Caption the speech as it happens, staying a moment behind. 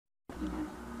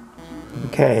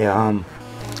Okay,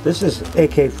 this is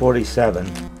AK47.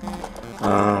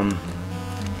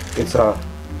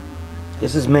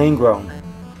 This is Maine grown.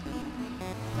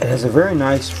 It has a very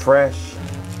nice, fresh,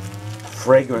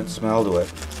 fragrant smell to it.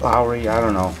 Flowery, I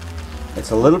don't know. It's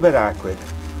a little bit acrid.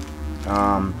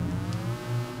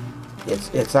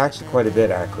 It's actually quite a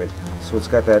bit acrid. So it's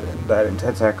got that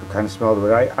intense acrid kind of smell to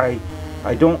it.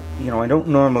 I don't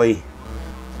normally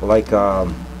like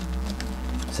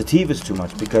sativas too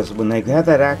much, because when they have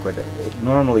that acrid, it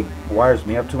normally wires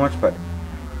me up too much. But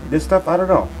this stuff, I don't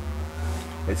know.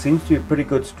 It seems to be a pretty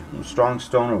good, strong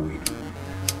stoner weed.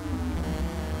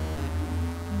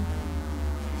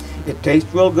 It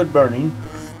tastes real good burning.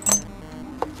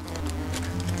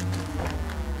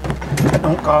 I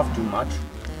don't cough too much.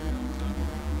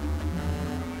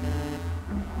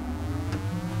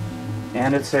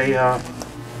 And it's a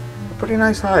pretty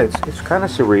nice high. It's kind of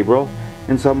cerebral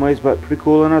in some ways, but pretty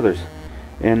cool in others.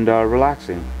 And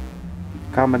relaxing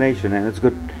combination, and it's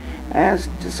good. And it's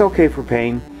just okay for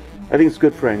pain. I think it's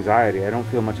good for anxiety. I don't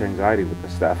feel much anxiety with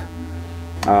this stuff.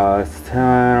 I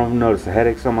don't notice the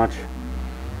headache so much.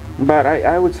 But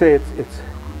I would say it's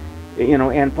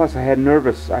and plus I have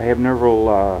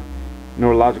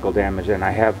neurological damage, and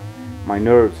my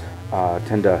nerves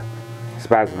tend to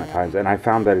spasm at times, and I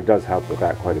found that it does help with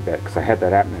that quite a bit, because I had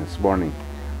that happening this morning.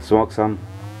 Smoked some,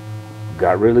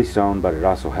 got really stoned, but it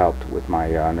also helped with my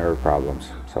nerve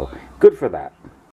problems. So good for that.